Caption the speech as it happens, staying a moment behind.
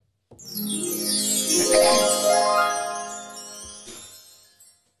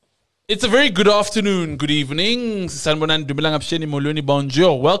It's a very good afternoon, good evening.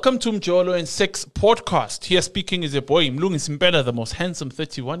 Bonjour. Welcome to Umjolo Sex Podcast. Here speaking is your boy, Mlungi Simpela, the most handsome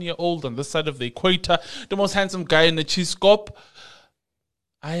 31-year-old on this side of the equator, the most handsome guy in the cheese scope.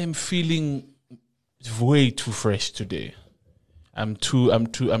 I am feeling way too fresh today. I'm too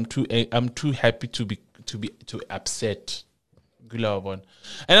happy to be upset. And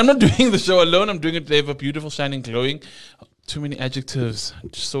I'm not doing the show alone. I'm doing it today for beautiful, shining, glowing. Too many adjectives,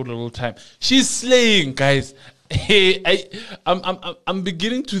 just so little time. She's slaying, guys. Hey, I'm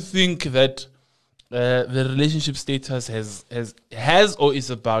beginning to think that the relationship status has or is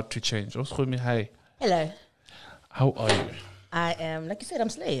about to change. Hi. Hello. How are you? I am, like you said, I'm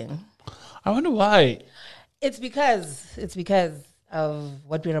slaying. I wonder why. It's because of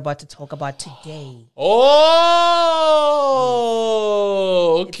what we're about to talk about today. Oh,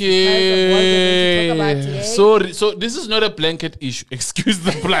 okay. Today. So this is not a blanket issue. Excuse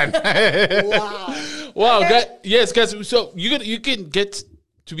the plan. Wow. Okay. Yes, guys. So you can get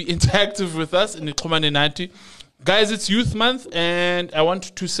to be interactive with us in the Kumane 90. Guys, it's Youth Month, and I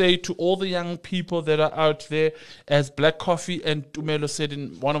want to say to all the young people that are out there, as Black Coffee and Umjolo said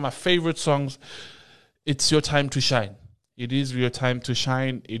in one of my favorite songs, it's your time to shine. It is your time to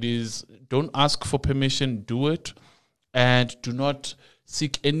shine. Don't ask for permission, do it. And do not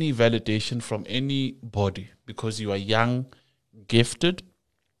seek any validation from anybody because you are young, gifted,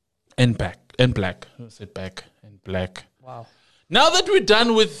 and black. I said back and black. Wow. Now that we're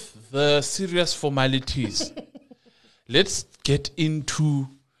done with the serious formalities, let's get into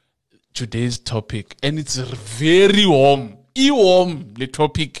today's topic. And it's very warm. The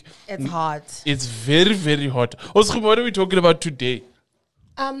topic. It's hot. It's very, very hot. Oskrim, what are we talking about today?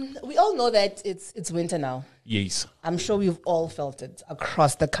 We all know that it's winter now. Yes. I'm sure we've all felt it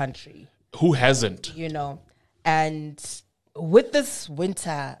across the country. Who hasn't? You know, and with this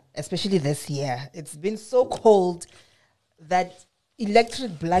winter, especially this year, it's been so cold that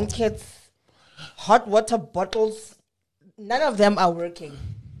electric blankets, hot water bottles, none of them are working.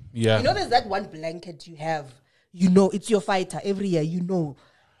 Yeah. You know, there's that one blanket you have. You know, it's your fighter every year. You know,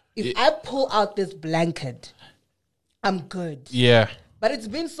 if I pull out this blanket, I'm good. Yeah. But it's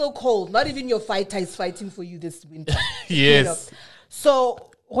been so cold. Not even your fighter is fighting for you this winter. Yes. You know? So,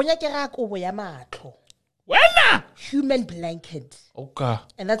 human blanket. Okay.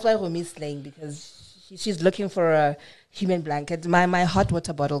 And that's why Romi is slaying, because she's looking for a human blanket. My hot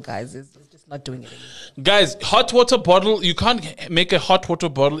water bottle, guys, is just not doing it anymore. Guys, hot water bottle, you can't make a hot water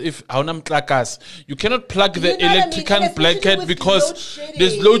bottle if you cannot plug the electrical blanket because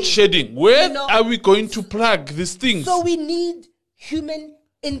there's load shedding. Where are we going to plug this thing? So we need human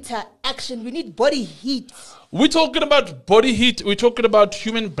interaction. We need body heat. We're talking about body heat. We're talking about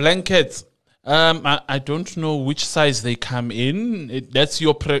human blankets. I don't know which size they come in. That's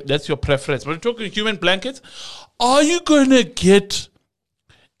your preference. But we're talking human blankets. Are you gonna get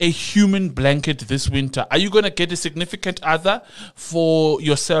a human blanket this winter? Are you going to get a significant other for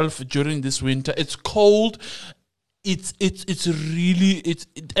yourself during this winter? It's cold. It's really,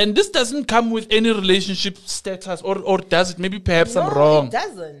 and this doesn't come with any relationship status, or does it? Maybe perhaps I'm wrong. It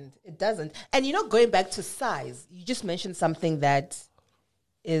doesn't. And you know, going back to size, you just mentioned something that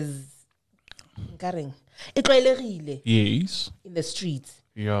is yes, in the streets.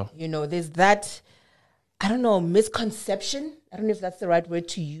 Yeah. You know, there's that, I don't know, misconception. I don't know if that's the right word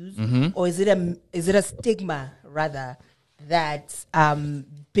to use, or is it a stigma rather that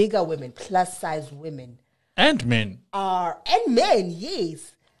bigger women, plus size women, and men are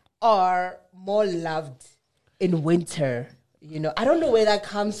more loved in winter. You know, I don't know where that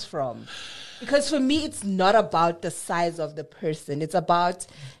comes from, because for me, it's not about the size of the person. It's about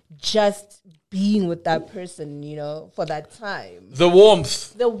just being with that person, you know, for that time. The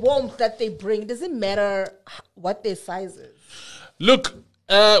warmth that they bring. It doesn't matter what their size is. Look,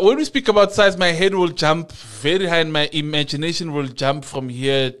 when we speak about size, my head will jump very high and my imagination will jump from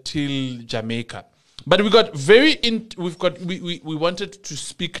here till Jamaica. But we wanted to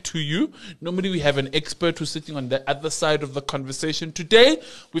speak to you. Normally we have an expert who's sitting on the other side of the conversation. Today,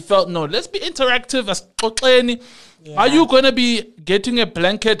 we felt, no, let's be interactive. Yeah. Are you going to be getting a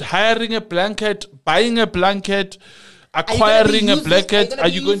blanket, hiring a blanket, buying a blanket, acquiring a blanket? Are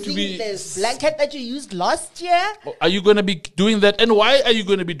you going to be this blanket that you used last year? Are you going to be doing that? And why are you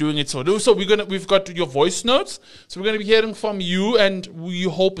going to be doing it? So we've got your voice notes. So we're going to be hearing from you, and we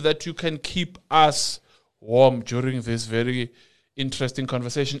hope that you can keep us warm during this very interesting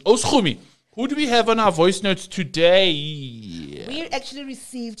conversation. Oskumi, Who do we have on our voice notes today? We actually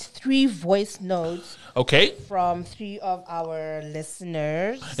received 3 voice notes Okay. from 3 of our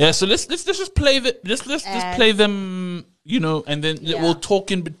listeners. Yeah, so let's just play let's play them, and then we'll talk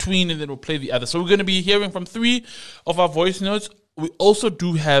in between, and then we'll play the other. So we're going to be hearing from 3 of our voice notes. We also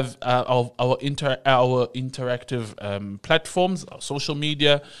do have our interactive platforms, our social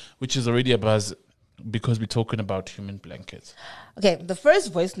media, which is already a buzz because we're talking about human blankets. Okay, the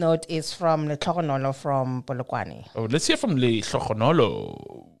first voice note is from Letlogonolo from Polokwane. Oh, let's hear from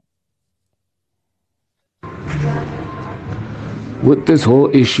Letlogonolo. With this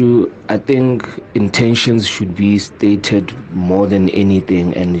whole issue, I think intentions should be stated more than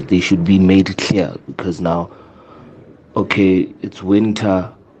anything, and they should be made clear, because now, okay, it's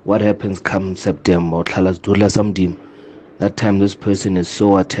winter. What happens come September? That time this person is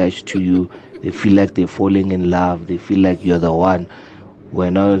so attached to you, they feel like they're falling in love, they feel like you're the one.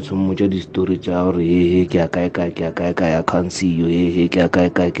 When I the story, I can't see you,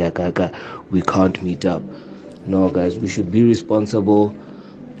 we can't meet up. No, guys, we should be responsible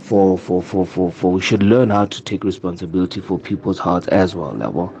for we should learn how to take responsibility for people's hearts as well,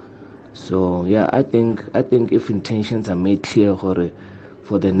 level. So yeah, I think if intentions are made clear for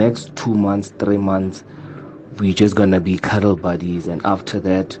the next 2 months, 3 months, we're just gonna be cuddle buddies, and after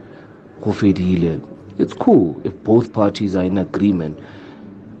that, it's cool if both parties are in agreement.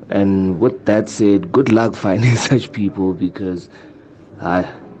 And with that said, good luck finding such people, because I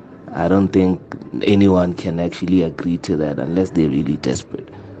don't think anyone can actually agree to that unless they're really desperate.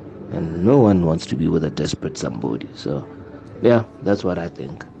 And no one wants to be with a desperate somebody. So, yeah, that's what I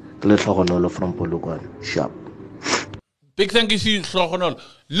think. Letlogonolo from Polokwane. Sharp. Big thank you to you, Letlogonolo.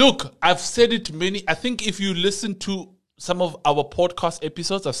 Look, I've said it I think if you listen to some of our podcast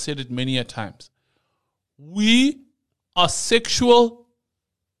episodes, I've said it many a times. We are sexual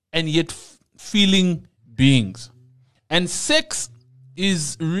and yet feeling beings. And sex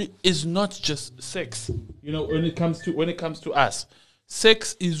is not just sex. When it comes to us,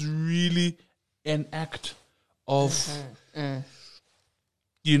 sex is really an act of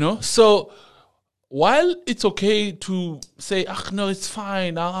so while it's okay to say, no, it's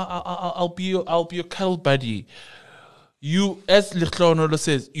fine, I'll be your cuddle buddy, you, as Letlogonolo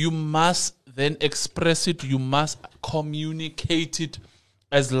says, you must then express it, you must communicate it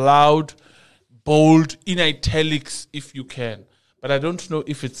as loud, bold, in italics if you can. But I don't know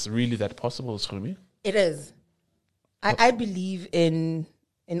if it's really that possible, Schrumi. It is. I believe in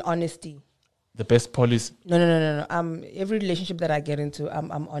honesty. The best policy. No. Every relationship that I get into,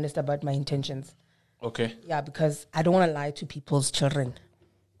 I'm honest about my intentions. Okay. Yeah, because I don't want to lie to people's children.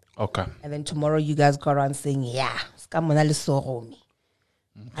 Okay. And then tomorrow you guys go around saying, yeah, okay.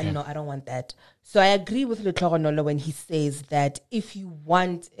 I don't want that. So I agree with Letlogonolo when he says that if you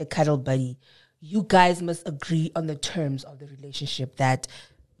want a cuddle buddy, you guys must agree on the terms of the relationship, that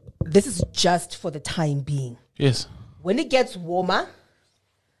this is just for the time being. Yes. When it gets warmer,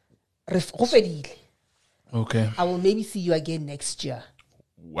 okay, I will maybe see you again next year.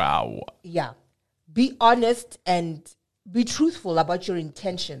 Wow. Yeah. Be honest and be truthful about your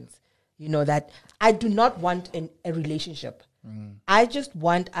intentions. That I do not want a relationship. I just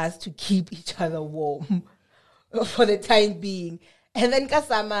want us to keep each other warm for the time being. And then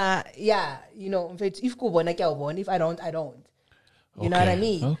kasama, if I don't, I don't. You know what I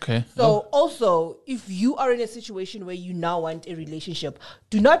mean? Okay. So also, if you are in a situation where you now want a relationship,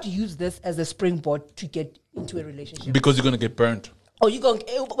 do not use this as a springboard to get into a relationship. Because you're going to get burnt. Oh, you're going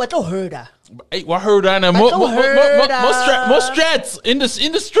to what herder? Hey, what herder? More strats in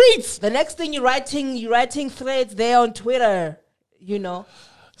the streets. The next thing you're writing threads there on Twitter,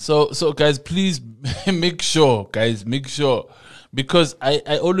 So guys, please make sure. Because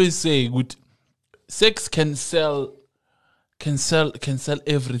I always say, good, sex can sell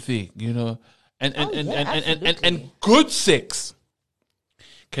everything, and good sex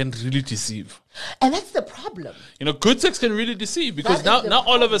can really deceive. And that's the problem. Good sex can really deceive, because now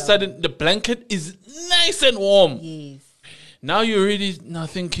all of a sudden the blanket is nice and warm. Yes. Now you're really now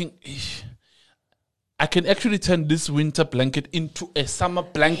thinking, I can actually turn this winter blanket into a summer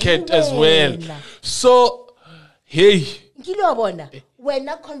blanket as well. So, hey. We're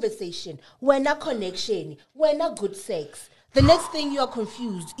not conversation, we're not connection, we're not good sex. The next thing you are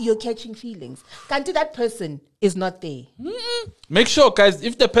confused, you're catching feelings. Kanti that person is not there. Make sure, guys,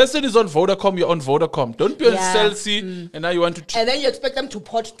 if the person is on Vodacom, you're on Vodacom. Don't be on Celsi, and now you want to... and then you expect them to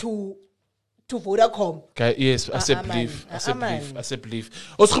port to Vodacom. Okay, yes, I say believe.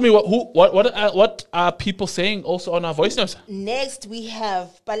 What are people saying also on our voice notes? Next, we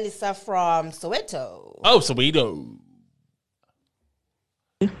have Palisa from Soweto. Oh, Soweto.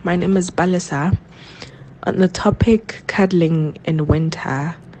 My name is Balisa. On the topic cuddling in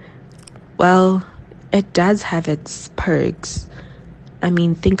winter, well, it does have its perks. I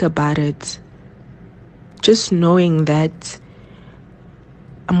mean, think about it. Just knowing that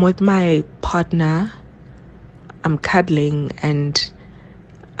I'm with my partner, I'm cuddling, and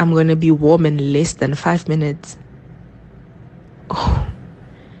I'm going to be warm in less than 5 minutes. Oh,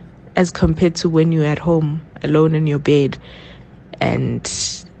 as compared to when you're at home, alone in your bed, and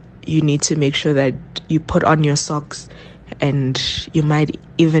you need to make sure that you put on your socks, and you might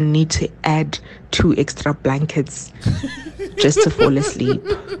even need to add 2 extra blankets just to fall asleep.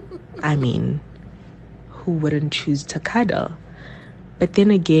 I mean, who wouldn't choose to cuddle? But then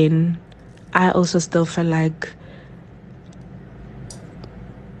again, I also still feel like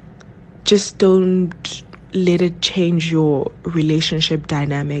just don't let it change your relationship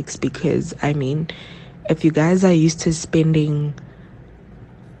dynamics, because I mean, if you guys are used to spending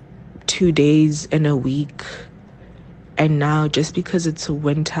 2 days in a week, and now just because it's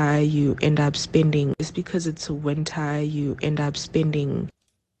winter you end up spending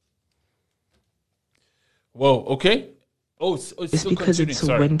Whoa, okay. It's just because continuing. it's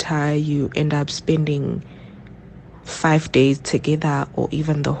Sorry. winter you end up spending 5 days together, or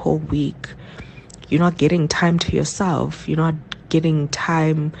even the whole week. You're not getting time to yourself. You're not getting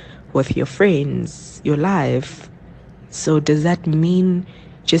time with your friends, your life. So does that mean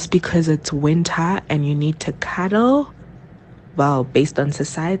just because it's winter and you need to cuddle, well, based on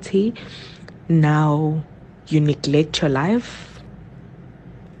society, now you neglect your life?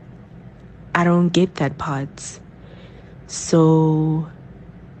 I don't get that part. So,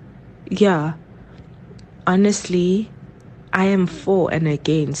 yeah, honestly, I am for and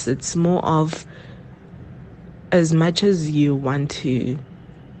against. It's more of, as much as you want to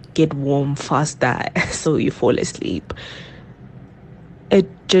get warm faster so you fall asleep, it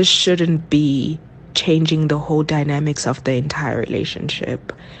just shouldn't be changing the whole dynamics of the entire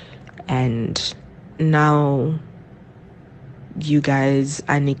relationship. And now you guys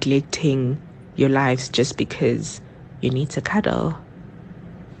are neglecting your lives just because you need to cuddle.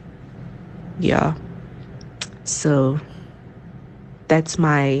 Yeah. So that's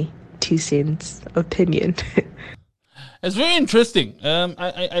my 2 cents opinion. It's very interesting.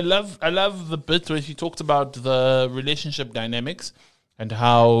 I love the bit where she talked about the relationship dynamics and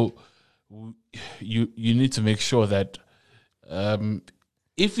how you need to make sure that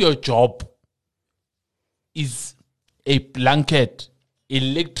if your job is a blanket,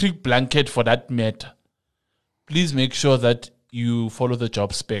 electric blanket for that matter, please make sure that you follow the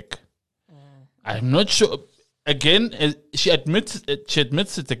job spec. I'm not sure. Again, she admits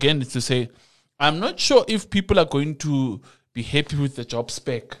it again, is to say, I'm not sure if people are going to be happy with the job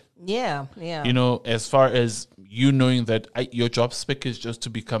spec. Yeah. You know, as far as you knowing that your job spec is just to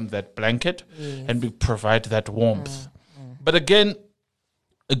become that blanket and provide that warmth. But again,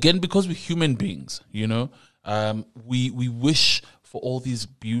 because we're human beings, you know, we wish for all these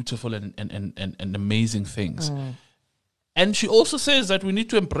beautiful and amazing things. And she also says that we need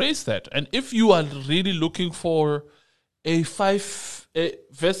to embrace that. And if you are really looking for she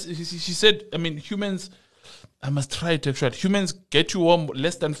said, I mean, humans, I must try to extract. Humans get you warm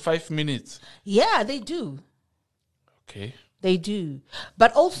less than 5 minutes. Yeah, they do. Okay. They do.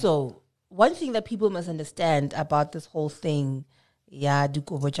 But also, one thing that people must understand about this whole thing,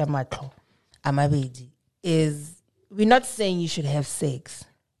 is we're not saying you should have sex.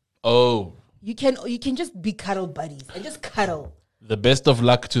 Oh. You can just be cuddle buddies and just cuddle. The best of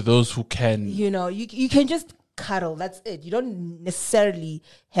luck to those who can. You know, you can just cuddle. That's it. You don't necessarily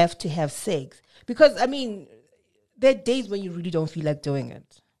have to have sex. Because, I mean, there are days when you really don't feel like doing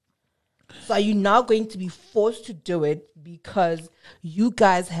it. So are you now going to be forced to do it because you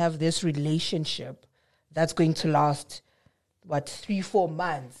guys have this relationship that's going to last, 3-4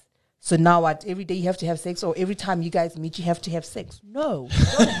 months? So now what, every day you have to have sex, or every time you guys meet you have to have sex? No,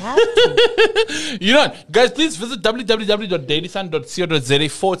 you don't have to. You know, guys, please visit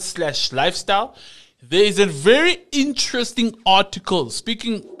www.dailysun.co.za/lifestyle. There is a very interesting article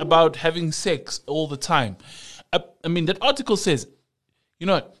speaking about having sex all the time. I mean, that article says, you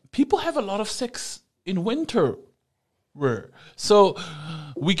know, people have a lot of sex in winter. So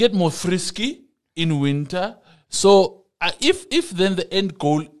we get more frisky in winter. So if then the end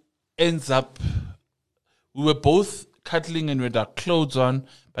goal ends up, we were both cuddling and with our clothes on,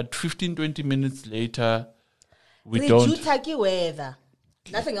 but 15-20 minutes later, we don't. Weather.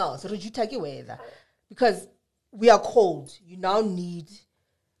 Nothing else. Weather. Because we are cold. You now need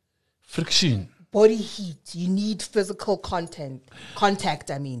friction, body heat. You need physical contact.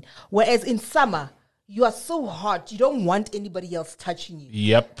 Whereas in summer, you are so hot, you don't want anybody else touching you.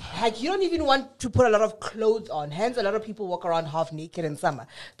 Yep. Like, you don't even want to put a lot of clothes on. Hence, a lot of people walk around half naked in summer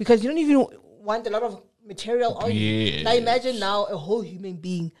because you don't even want a lot of material on you. Now, imagine now a whole human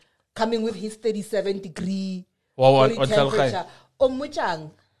being coming with his 37-degree body temperature.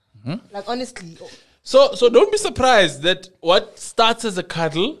 Like, honestly. So don't be surprised that what starts as a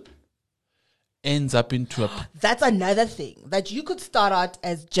cuddle ends up into a... That's another thing. That you could start out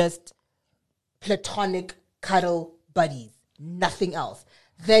as just platonic cuddle buddies. Nothing else.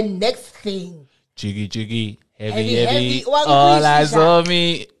 The next thing. Jiggy, heavy. All eyes on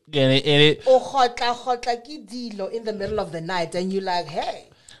me. Get it. In the middle of the night, and you're like, hey.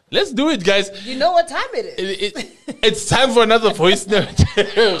 Let's do it, guys. You know what time it is. It's time for another voice note.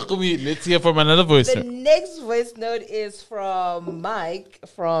 Let's hear from another voice note. The next voice note is from Mike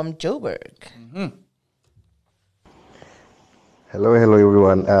from Joburg. Mm-hmm. Hello,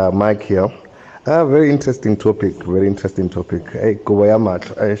 everyone. Mike here. Very interesting topic. Hey,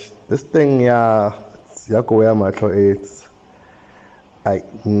 this thing, it's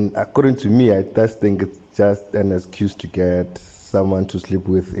according to me, I just think it's just an excuse to get someone to sleep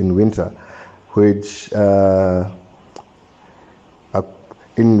with in winter, which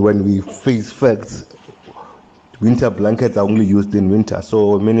when we face facts, winter blankets are only used in winter.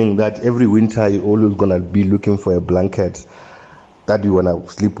 So meaning that every winter you're always gonna be looking for a blanket that you wanna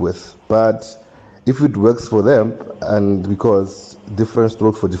sleep with. But if it works for them, and because different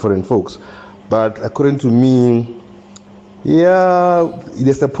strokes for different folks, but according to me, yeah,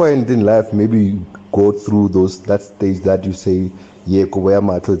 there's a point in life, maybe you go through that stage that you say, yeah, Kobaya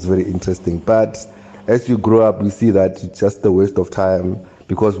Mato, it's very interesting. But as you grow up, you see that it's just a waste of time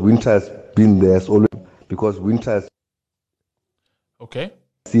because winter has been there. Okay.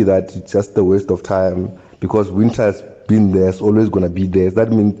 See that it's just a waste of time because winter has been there. It's always going to be there.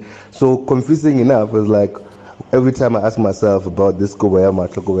 That means, so confusing enough is like every time I ask myself about this Kobaya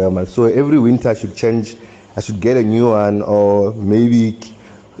Mato. So every winter I should change. I should get a new one or maybe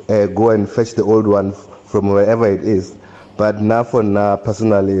go and fetch the old one from wherever it is. But now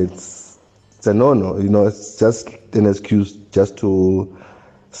personally, it's a no-no. It's just an excuse just to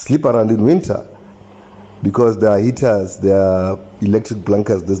sleep around in winter because there are heaters, there are electric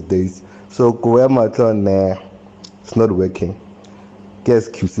blankets these days. So nah, it's not working. Guess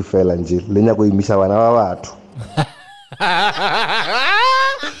QC fell and jail.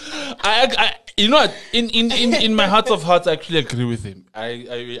 You know what? In my heart of hearts, I actually agree with him.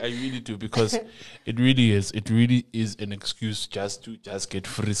 I really do because it really is an excuse just to get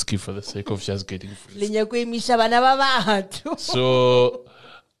frisky for the sake of just getting frisky. So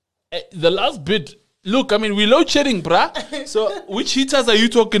the last bit. Look, I mean, we're load shedding, bruh. So which heaters are you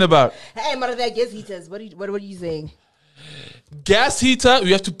talking about? Hey, man, they're gas heaters. What are you saying? Gas heater,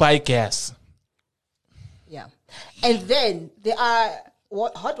 we have to buy gas. Yeah, and then there are.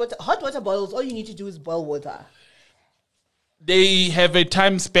 Hot water boils, all you need to do is boil water. They have a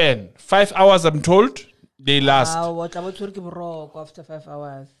time span. 5 hours, I'm told. They last. After 5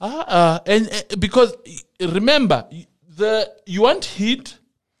 hours. And because remember, you want heat,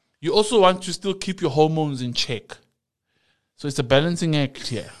 you also want to still keep your hormones in check. So it's a balancing act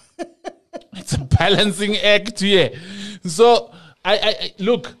here. So I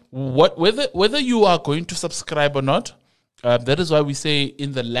look, whether you are going to subscribe or not. That is why we say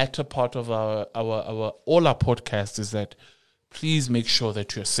in the latter part of our podcast is that please make sure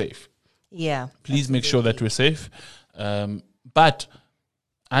that you're safe. Yeah. Please make sure that we're safe. But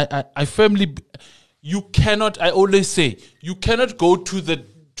I firmly, you cannot. I always say you cannot go to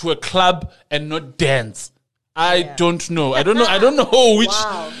a club and not dance. I don't know which.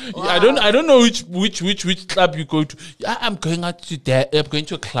 Wow. I don't know which club you go to. Yeah, I'm going out to I'm going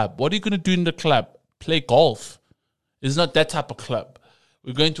to a club. What are you going to do in the club? Play golf. It's not that type of club.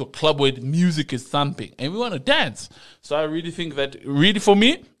 We're going to a club where the music is thumping and we want to dance. So I really think that, really for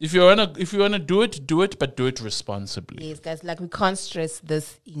me, if you wanna do it, but do it responsibly. Yes, guys, like we can't stress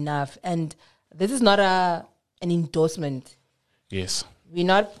this enough. And this is not an endorsement. Yes. We're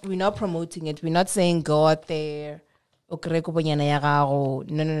not promoting it. We're not saying go out there. No.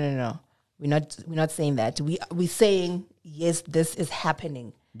 We're not saying that. We're saying yes, this is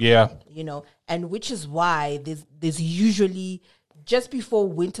happening. Yeah. And which is why there's usually, just before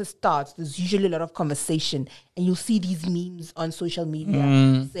winter starts, there's usually a lot of conversation. And you'll see these memes on social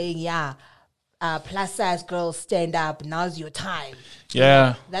media saying, plus size girls, stand up, now's your time.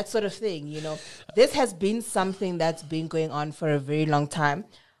 Yeah. That sort of thing, This has been something that's been going on for a very long time.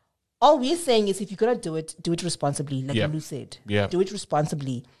 All we're saying is if you're going to do it responsibly, like Lulu said. Yeah. Do it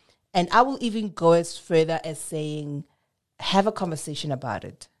responsibly. And I will even go as further as saying, have a conversation about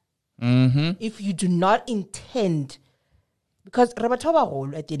it. If you do not intend, because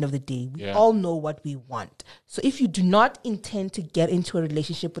Rabataba at the end of the day, we all know what we want. So if you do not intend to get into a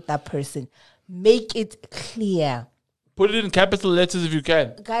relationship with that person, make it clear. Put it in capital letters if you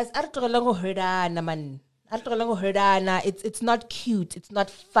can. Guys, it's not cute, it's not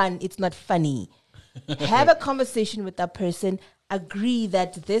fun, it's not funny. Have a conversation with that person. Agree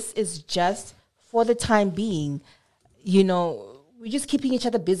that this is just for the time being. You know, we're just keeping each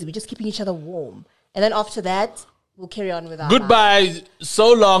other busy. We're just keeping each other warm. And then after that, we'll carry on with our Goodbye. life.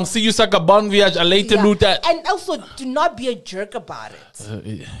 So long. See you, Saka. Bon voyage. A later Luta. And also, do not be a jerk about it.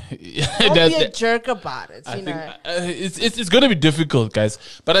 Don't be a jerk about it. I think it's going to be difficult, guys.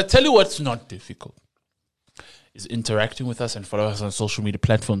 But I tell you what's not difficult is interacting with us and follow us on social media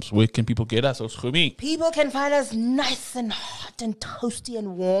platforms. Where can people get us? People can find us nice and hot and toasty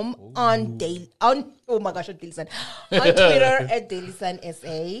and warm on Daily Sun. On Twitter at Daily Sun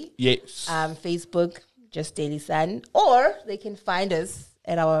SA. Yes. Facebook, just Daily Sun. Or they can find us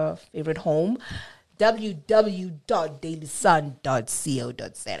at our favorite home,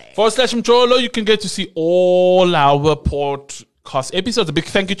 www.dailysun.co.za. /Umjolo, you can get to see all our podcast episodes. A big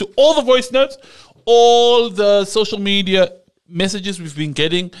thank you to all the voice notes, all the social media messages we've been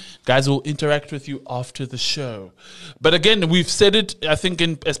getting. Guys, will interact with you after the show. But again, we've said it, I think,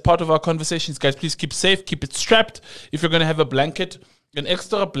 as part of our conversations, guys, please keep safe, keep it strapped. If you're going to have a blanket, an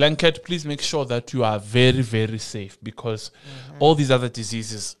extra blanket, please make sure that you are very, very safe, because all these other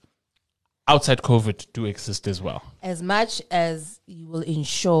diseases outside COVID do exist as well. As much as you will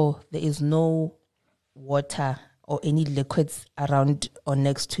ensure there is no water or any liquids around or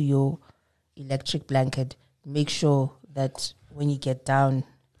next to your electric blanket, make sure that when you get down,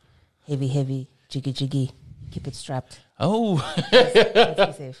 heavy, jiggy, keep it strapped. Oh.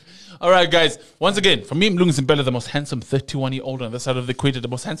 Let's be safe. All right, guys. Once again, from me, Mlungu, the most handsome 31-year-old on the side of the equator, the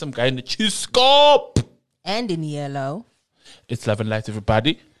most handsome guy in the Chiscope. And in yellow. It's love and light,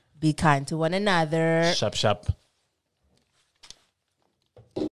 everybody. Be kind to one another. Sharp.